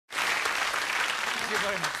you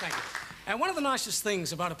very much, thank you. And one of the nicest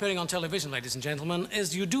things about appearing on television, ladies and gentlemen,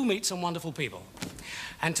 is you do meet some wonderful people.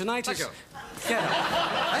 And tonight is... Get off.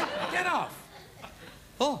 Eh? Get off.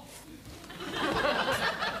 Oh.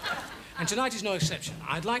 And tonight is no exception.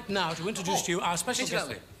 I'd like now to introduce to you our special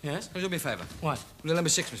guest. Yes? Will you do me a favour? What? Will you lend me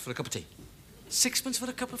sixpence for a cup of tea? Sixpence for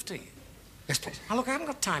a cup of tea? Yes, please. Now, look, I haven't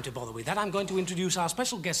got time to bother with that. I'm going to introduce our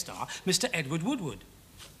special guest star, Mr. Edward Woodward.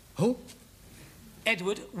 Who?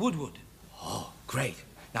 Edward Woodward. Oh, great.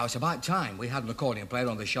 Now, it's about time we had an accordion player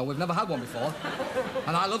on the show. We've never had one before.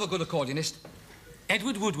 And I love a good accordionist.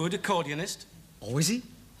 Edward Woodward, accordionist. Oh, is he?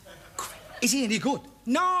 Is he any good?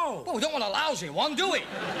 No! Well, we don't want a lousy one, do we?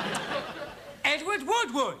 Edward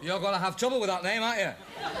Woodward! You're going to have trouble with that name, aren't you?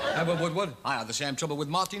 Edward Woodward. I had the same trouble with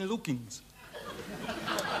Martin Lukins.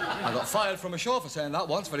 I got fired from a show for saying that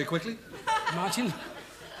once, very quickly. Martin?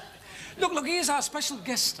 Look, here's our special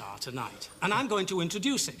guest star tonight, and I'm going to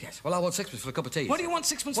introduce it. Yes, well, I want sixpence for a cup of tea. What do you want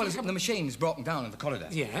sixpence for? Well, the machine's broken down in the corridor.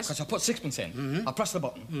 Yes. Because I put sixpence in, I pressed the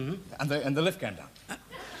button, and the lift came down.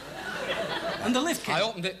 And the lift came... I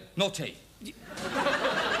opened it, no tea.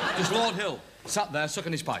 Just Lord Hill, sat there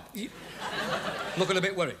sucking his pipe. Looking a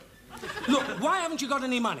bit worried. Look, why haven't you got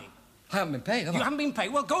any money? I haven't been paid, have I? You haven't been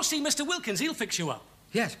paid? Well, go see Mr. Wilkins. He'll fix you up.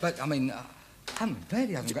 Yes, but, I mean, I haven't been paid.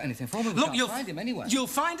 He hasn't got anything for me. We can't find him anywhere. You'll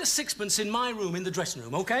find a sixpence in my room in the dressing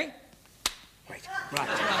room, OK? Great. Right.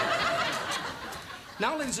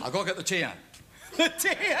 Now, ladies and... I'll go get the tea, Anne. The tea,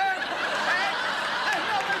 Anne?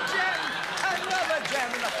 Another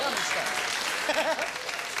gem in the hamster.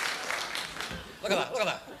 Look at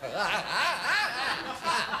that.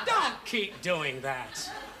 Don't keep doing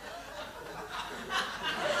that.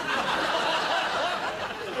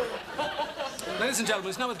 Ladies and gentlemen,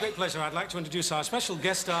 it's now with great pleasure I'd like to introduce our special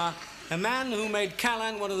guest star, a man who made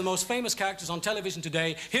Callan one of the most famous characters on television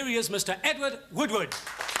today. Here he is, Mr. Edward Woodward.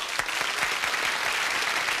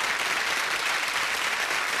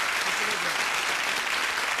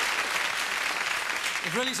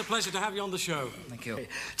 It really is a pleasure to have you on the show. Thank you.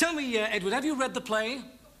 Tell me, Edward, have you read the play?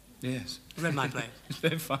 Yes. Read my play? It's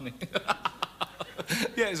very funny.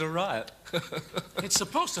 Yeah, it's a riot. It's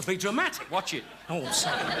supposed to be dramatic. Watch it. Oh,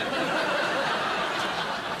 sorry.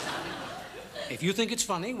 If you think it's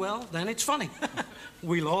funny, well, then it's funny.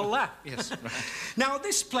 We'll all laugh. Yes, right. Now,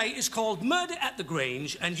 this play is called Murder at the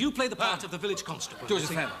Grange, and you play the part of the village constable. Do us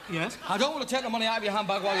a favour. Yes? I don't want to take the money out of your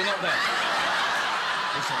handbag while you're not there.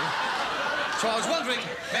 So I was wondering,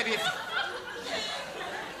 maybe if...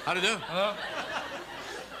 How do you do? Hello?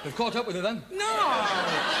 We've caught up with her then? No!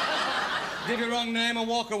 Give your wrong name and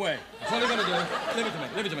walk away. That's all you're going to do. Leave it to me.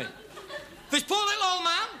 Leave it to me. This poor little old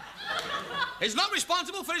man is not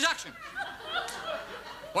responsible for his action.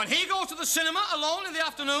 When he goes to the cinema alone in the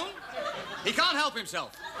afternoon, he can't help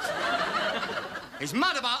himself. He's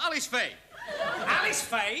mad about Alice Faye. Alice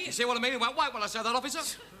Faye? You see what I mean? He went white when I said that, officer.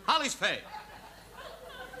 Alice Faye.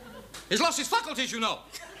 He's lost his faculties, you know.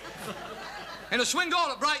 In a swing door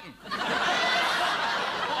at Brighton.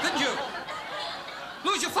 Didn't you?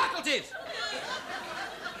 Lose your faculties.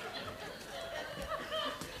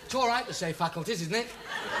 It's all right to say faculties, isn't it?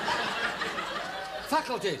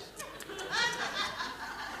 Faculties.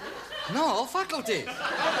 No, faculties.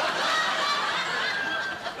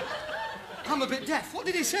 I'm a bit deaf. What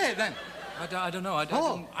did he say then? I don't know.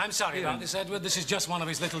 I'm sorry about this, Edward. This is just one of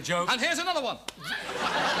his little jokes. And here's another one.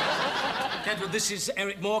 Edward, this is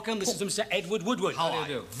Eric Morecambe. This is Mr. Edward Woodward. How do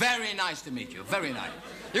you do? Very nice to meet you. Very nice.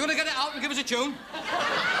 You're going to get it out and give us a tune?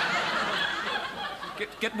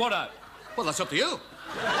 Get what out? Well, that's up to you.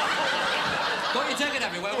 Don't you take it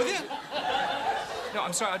everywhere with you? No,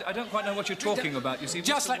 I'm sorry. I don't quite know what you're talking about, you see.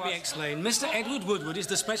 Just let me explain. Mr. Edward Woodward is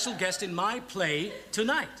the special guest in my play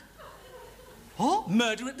tonight. Oh?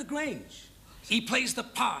 Murder at the Grange. He plays the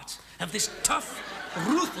part of this tough,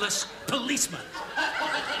 ruthless policeman.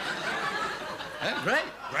 Yeah,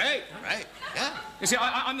 great, yeah. You see,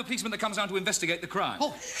 I'm the policeman that comes down to investigate the crime.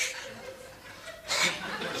 Oh,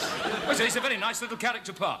 Well, it's a very nice little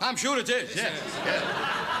character part. I'm sure it is, yes. Yeah.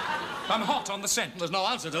 I'm hot on the scent. There's no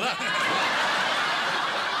answer to that.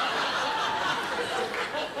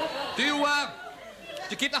 Do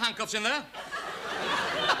you keep the handcuffs in there?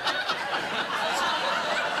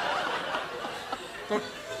 Well,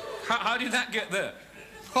 how did that get there?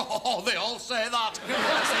 Oh, they all say that.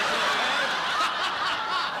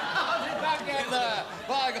 How did that get there?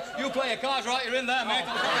 By God, you play your cards right, you're in there, mate.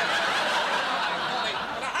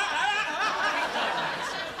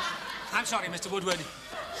 I'm sorry, Mr. Woodward.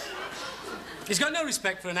 He's got no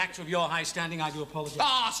respect for an actor of your high standing. I do apologize.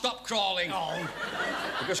 Ah, stop crawling. Oh.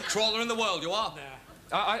 The biggest crawler in the world, you are. There.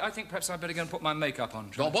 I think perhaps I'd better go and put my makeup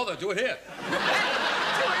on. Don't bother, do it here.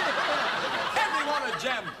 Everyone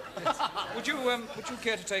Would you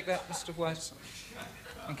care to take that, Mr. White?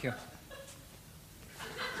 Thank you.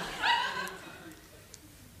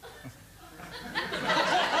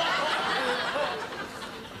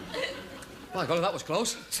 My God, that was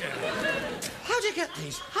close. How do you get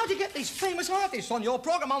these? How do you get these famous artists on your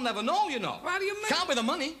program? I'll never know, you know. What do you mean? Can't with the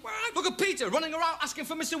money. What? Look at Peter running around asking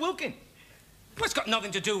for Mr. Wilkin. Well, it's got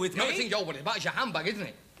nothing to do with The me. only thing you're worried about is your handbag, isn't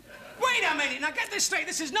it? Wait a minute, now get this straight.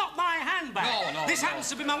 This is not my handbag. No. This happens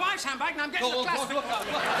to be my wife's handbag, and I'm getting the class. Look.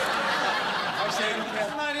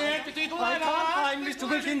 I can't find Mr.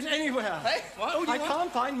 Wilkins anywhere. Hey? What? I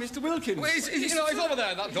can't find Mr. Wilkins. Well, he's over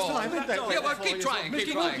there, that door. Yeah, well, keep trying,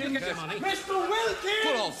 keep trying. Mr. Wilkins!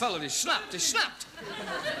 Poor old fella, he's snapped.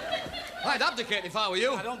 I'd abdicate if I were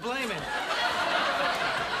you. I don't blame him.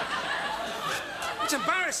 It's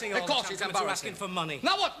embarrassing. Of course it's embarrassing. Asking for money.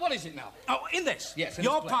 Now what is it now? Oh, in this? Yes, in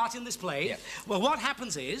your this play. part in this play. Yes. Well, what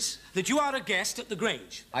happens is that you are a guest at the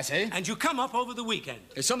Grange. I see. And you come up over the weekend.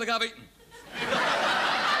 It's something I've eaten.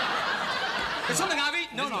 It's something I've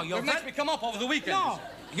eaten. No, you're It makes me come up over the weekend. No,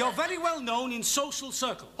 you're very well known in social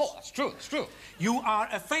circles. Oh, that's true. You are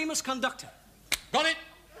a famous conductor. Got it?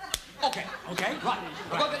 Okay. Okay? Right.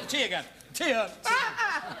 I've got to get the tea again. Tea.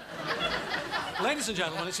 Ladies and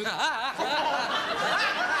gentlemen, it's... Wait a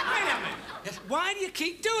minute. Why do you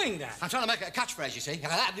keep doing that? I'm trying to make it a catchphrase, you see.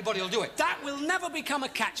 Everybody will do it. That will never become a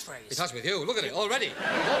catchphrase. It has with you. Look at it already.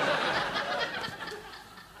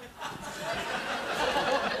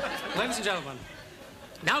 Ladies and gentlemen,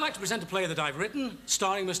 now I'd like to present a play that I've written,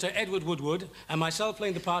 starring Mr. Edward Woodward and myself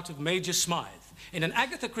playing the part of Major Smythe, in an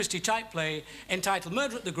Agatha Christie type play entitled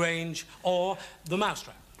Murder at the Grange or The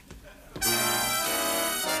Mousetrap.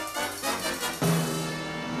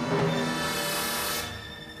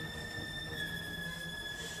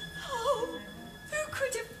 Oh, who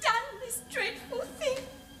could have done this dreadful thing?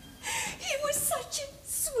 He was such a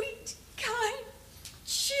sweet, kind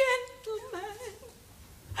gentleman.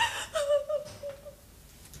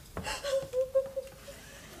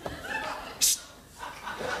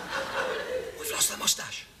 We've lost the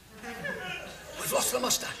moustache. We've lost the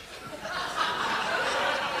moustache.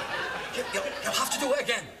 You'll have to do it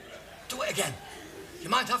again. Do it again. You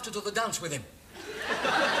might have to do the dance with him.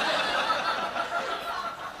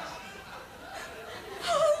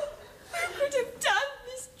 Oh, who could have done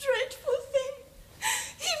this dreadful thing?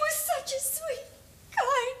 He was such a sweet,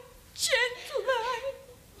 kind gentleman.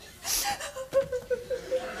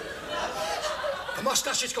 The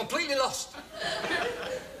moustache is completely lost.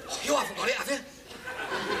 You haven't got it, have you?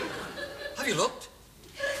 Have you looked?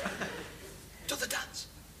 Do the dance.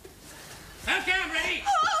 Okay, I'm ready. Oh,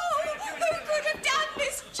 who could have done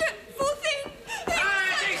this dreadful thing?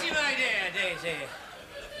 Daisy, my dear, Daisy.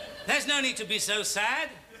 There's no need to be so sad.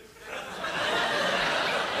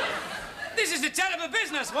 This is a terrible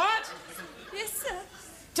business, what? Yes, sir.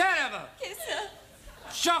 Terrible. Yes, sir.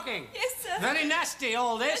 Shocking. Yes, sir. Very nasty,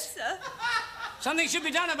 all this. Yes, sir. Something should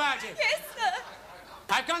be done about it. Yes, sir.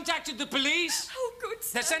 I've contacted the police. Oh, good,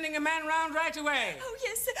 sir. They're sending a man round right away. Oh,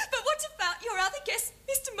 yes, sir. But what about your other guest,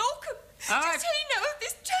 Mr. Morecambe? Oh, Does he know of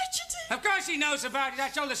this tragedy? Of course he knows about it. I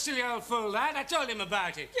told the silly old fool that. I told him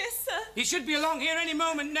about it. Yes, sir. He should be along here any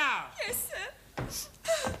moment now. Yes, sir.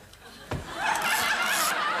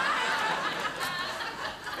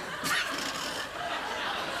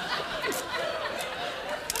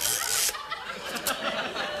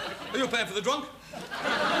 Are you paying for the drunk?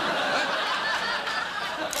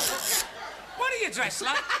 What are you dressed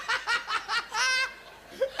like?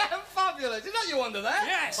 Fabulous. Is that you under there?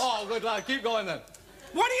 Yes. Oh, good lad. Keep going then.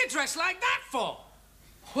 What are you dressed like that for?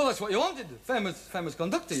 Well, that's what you wanted. Famous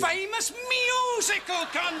conductor. Famous musical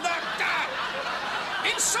conductor!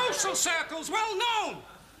 In social circles, well known.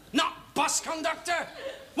 Not bus conductor.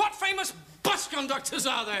 What famous bus conductors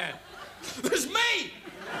are there? There's me!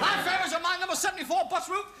 I'm famous at my number 74 bus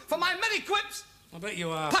route for my many quips. I bet you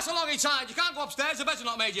are. Pass along each side. You can't go upstairs. The beds are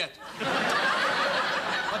not made yet.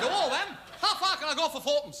 I do all them. How far can I go for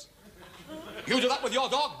Fortums? You do that with your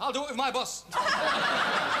dog. I'll do it with my bus.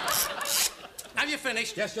 Have you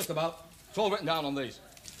finished? Yes, just about. It's all written down on these.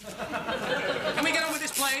 Can we get on with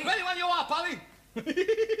this play? Ready when you are, Pally.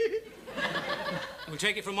 We'll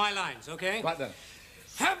take it from my lines, okay? Right then.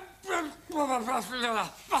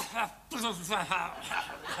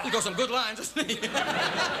 He's got some good lines, hasn't he?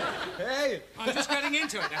 Hey. I'm just getting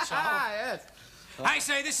into it, that's all. Yes. I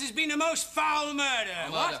say this has been a most foul murder.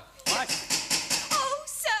 What? What? Oh,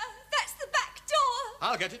 sir, that's the back door.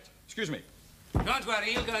 I'll get it. Excuse me. Don't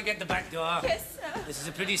worry, you'll go and get the back door. Yes, sir. This is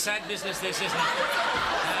a pretty sad business, this, isn't it?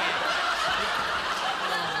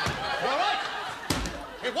 You all right?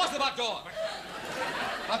 It was the back door.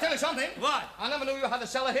 I'll tell you something. What? I never knew you had a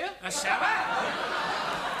cellar here. A cellar?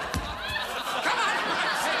 Come on!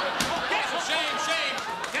 Shame.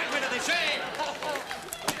 Get rid of this. Shame.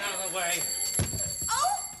 Get out of the way.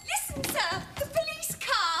 Oh, listen, sir. The police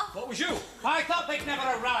car. What was you? I thought they'd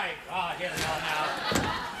never arrive. Ah, here they are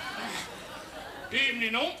now.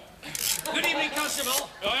 Evening, all. Good evening, Constable.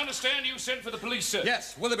 I understand you sent for the police, sir.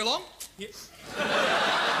 Yes. Will they be long?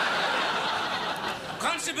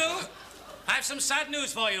 Constable, I have some sad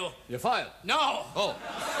news for you. You're fired. No. Oh.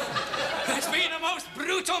 There's been a most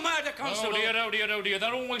brutal murder, Constable. Oh, dear.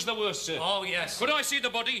 They're always the worst, sir. Oh, yes. Could I see the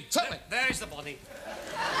body? Certainly. There's the body.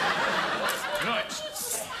 Right.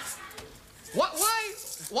 What?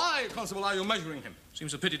 Why, Constable, are you measuring him?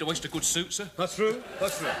 Seems a pity to waste a good suit, sir. That's true.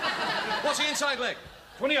 What's the inside leg?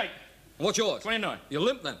 28. What's yours? 29. You're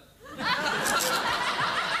limp, then.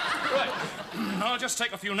 Right. I'll just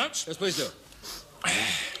take a few notes. Yes, please do.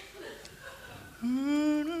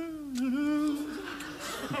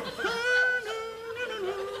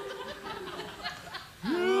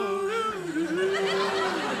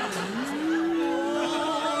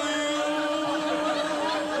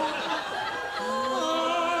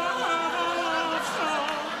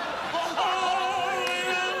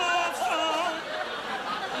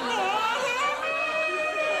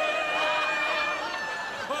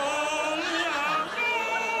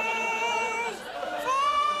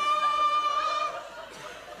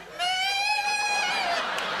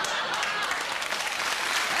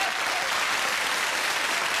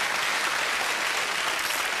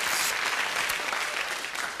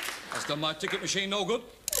 Done my ticket machine no good?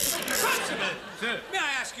 Constable, Sir. may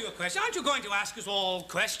I ask you a question? Aren't you going to ask us all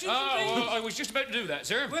questions? and things? Well, I was just about to do that,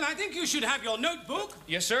 sir. Well, I think you should have your notebook.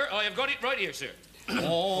 Yes, sir. I have got it right here, sir.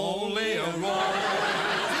 Only a roll.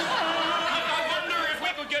 I wonder if we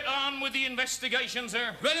could get on with the investigation,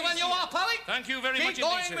 sir. Ready when you are, Pally? Thank you very Keep much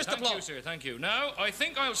going, indeed, sir. Mr. Thank Blow. you, sir. Thank you. Now, I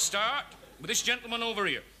think I'll start with this gentleman over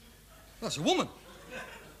here. That's a woman.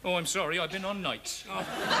 Oh, I'm sorry. I've been on nights.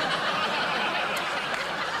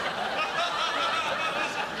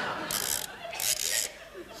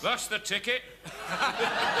 That's the ticket.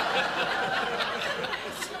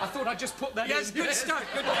 I thought I'd just put that in. Yes, good start.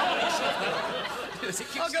 Good.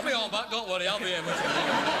 I'll get me on back, don't worry, I'll be here with you.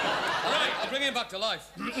 Right, I'll bring him back to life.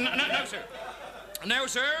 No, sir. Now,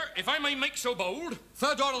 sir, if I may make so bold.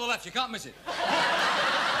 Third door to the left, you can't miss it.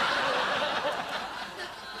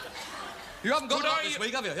 You haven't got Could a lot I- this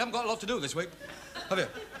week, have you? You haven't got a lot to do this week, have you?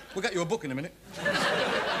 We'll get you a book in a minute.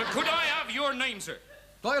 Could I have your name, sir?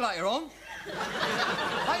 Don't you like your own?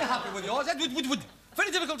 Are you happy with yours? Edward Woodward. Very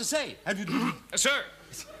difficult to say. Edward Woodward. Sir,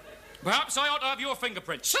 perhaps I ought to have your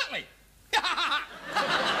fingerprints. Certainly. He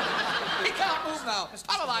can't move now.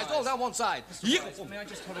 Paralysed all down one side. May I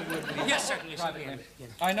just have a word with you? Yes, certainly. Privately.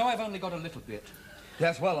 I know I've only got a little bit,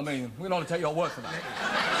 Yes, well, I mean, we can only take your word for that.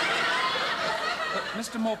 but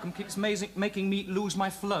Mr. Morecambe keeps making me lose my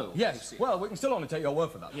flow. Yes, well, we can still only take your word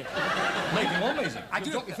for that. Yeah. Making more amazing. What do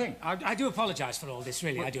you think? I do apologise for all this,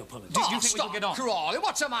 really. I do apologise. Do you think we stop can get on? crawling.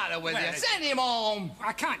 What's the matter with Well, you? Send him home.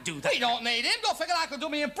 I can't do that. We don't need him. Don't figure I can do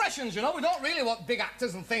me impressions, you know. We don't really want big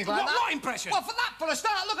actors and things like that. What impression? Well, for a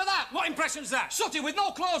start, look at that. What impression's that? Sooty with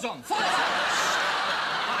no clothes on.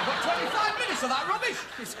 I've got 25 minutes of that rubbish.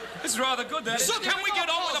 This is rather good, then. Sooty Can we get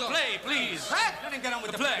on with the clothes play, please? Huh? Let him get on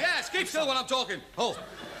with the play. play. Yes, keep still when I'm talking. Oh.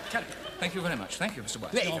 Thank you very much. Thank you, Mr.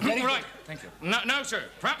 White. Right. Thank you. Now, sir,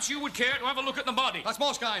 perhaps you would care to have a look at the body. That's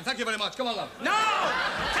most kind. Thank you very much. Come on, love. No!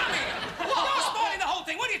 Come here! You're spoiling the whole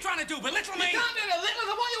thing. What are you trying to do? Belittle me? You can't be a little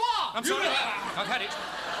than what you are. I'm sorry. I've had it.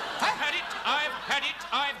 I've had it.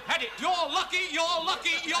 I've had it. You're lucky.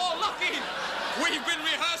 We've been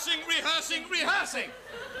rehearsing.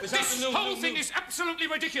 This whole thing is absolutely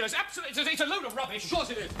ridiculous. It's a load of rubbish. Of course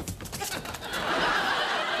it is.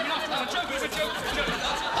 I mean, after all, it's a joke.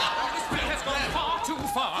 This play has gone far too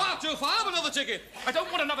far. Far too far. Have another ticket. I don't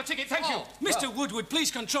want another ticket, thank you. Mr. Woodward, please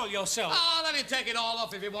control yourself. Ah, let him take it all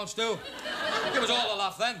off if he wants to. Give us all a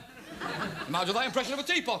laugh then. Imagine that impression of a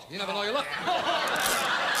teapot. You never know your luck.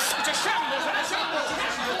 It's a shambles.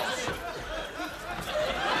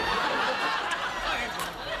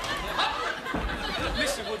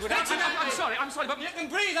 Mr. Woodward, I'm sorry, but You can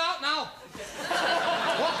breathe out now.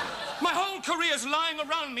 What? my whole career's lying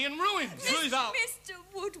around me in ruins. Breathe out. Mr.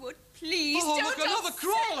 Woodward, please Oh, don't look, another upset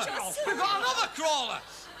crawler. yourself. We've got another crawler.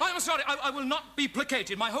 I'm sorry, I will not be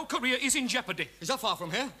placated. My whole career is in jeopardy. Is that far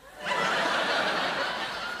from here?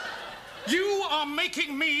 You are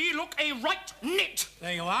making me look a right nit.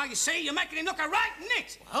 There you are. You see, you're making him look a right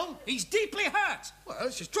nit. Well? He's deeply hurt. Well,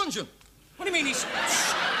 it's just truncheon. What do you mean he's...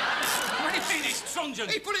 What do you mean he's truncheon?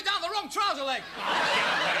 He put it down the wrong trouser leg.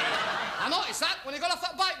 I noticed that when he got off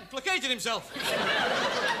that bike and placated himself.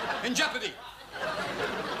 In jeopardy.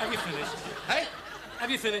 Have you finished? Hey? Have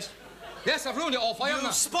you finished? Yes, I've ruined it all for you, haven't I?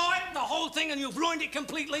 You've spoiled the whole thing and you've ruined it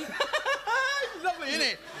completely. He's lovely, isn't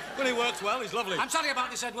he? When he works well, he's lovely. I'm sorry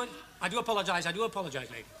about this, Edward. I do apologise,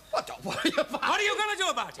 lady. What, don't worry about it. What are you going to do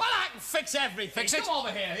about it? Well, I can fix everything. Fix it? Come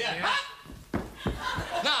over here, yeah. Yeah. Huh?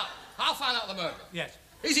 Now, I'll find out the murderer. Yes.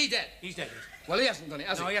 Is he dead? He's dead. Yes. Well, he hasn't done it,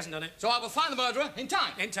 has he? No, he hasn't done it. So I will find the murderer in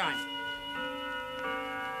time. In time.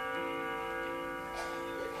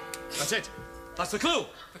 That's it. That's the clue.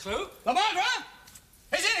 The clue? The murderer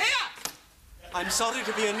is in here. I'm sorry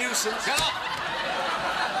to be a nuisance. Get up.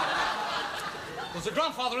 Was the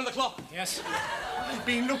grandfather in the clock? Yes. I've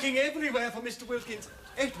been looking everywhere for Mr. Wilkins.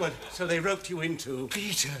 Edward, so they roped you in too.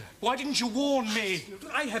 Peter, why didn't you warn me?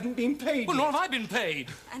 I haven't been paid Well, yet. nor have I been paid.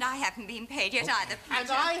 And I haven't been paid yet either, Peter.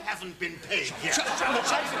 And I haven't been paid yet.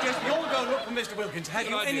 I suggest we all go look for Mr. Wilkins. Have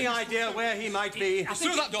you any idea where he might be?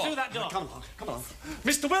 Through that door. Through that door. Come on, come on.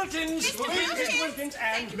 Mr. Wilkins! Mr. Wilkins! Mr. Wilkins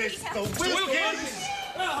and Thank you, Mr. Peter. Wilkins!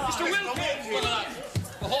 Mr. Wilkins! Look at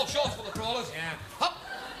that. The whole show's full of crawlers. Yeah. Up.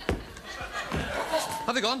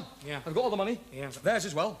 Have they gone? Yeah. I've got all the money. Yeah. Theirs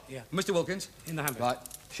as well. Yeah. Mr. Wilkins. In the handbag. Right.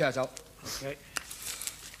 Shares out. Okay.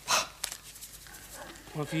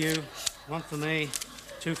 One for you, one for me,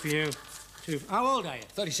 two for you, two... How old are you?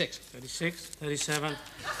 36. 36, 37,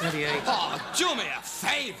 38. Oh, do me a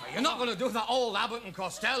favour. You're not going to do that old Abbott and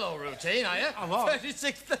Costello routine, are you? I won't.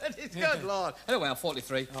 36, 30. Good Lord. Anyway, I'm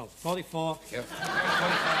 43. Oh, 44. Yeah.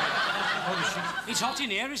 45. Holy shit. It's hot in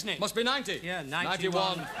here, isn't it? Must be 90. Yeah,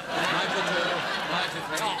 91. 92. 93.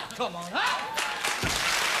 Oh, come on. Ah!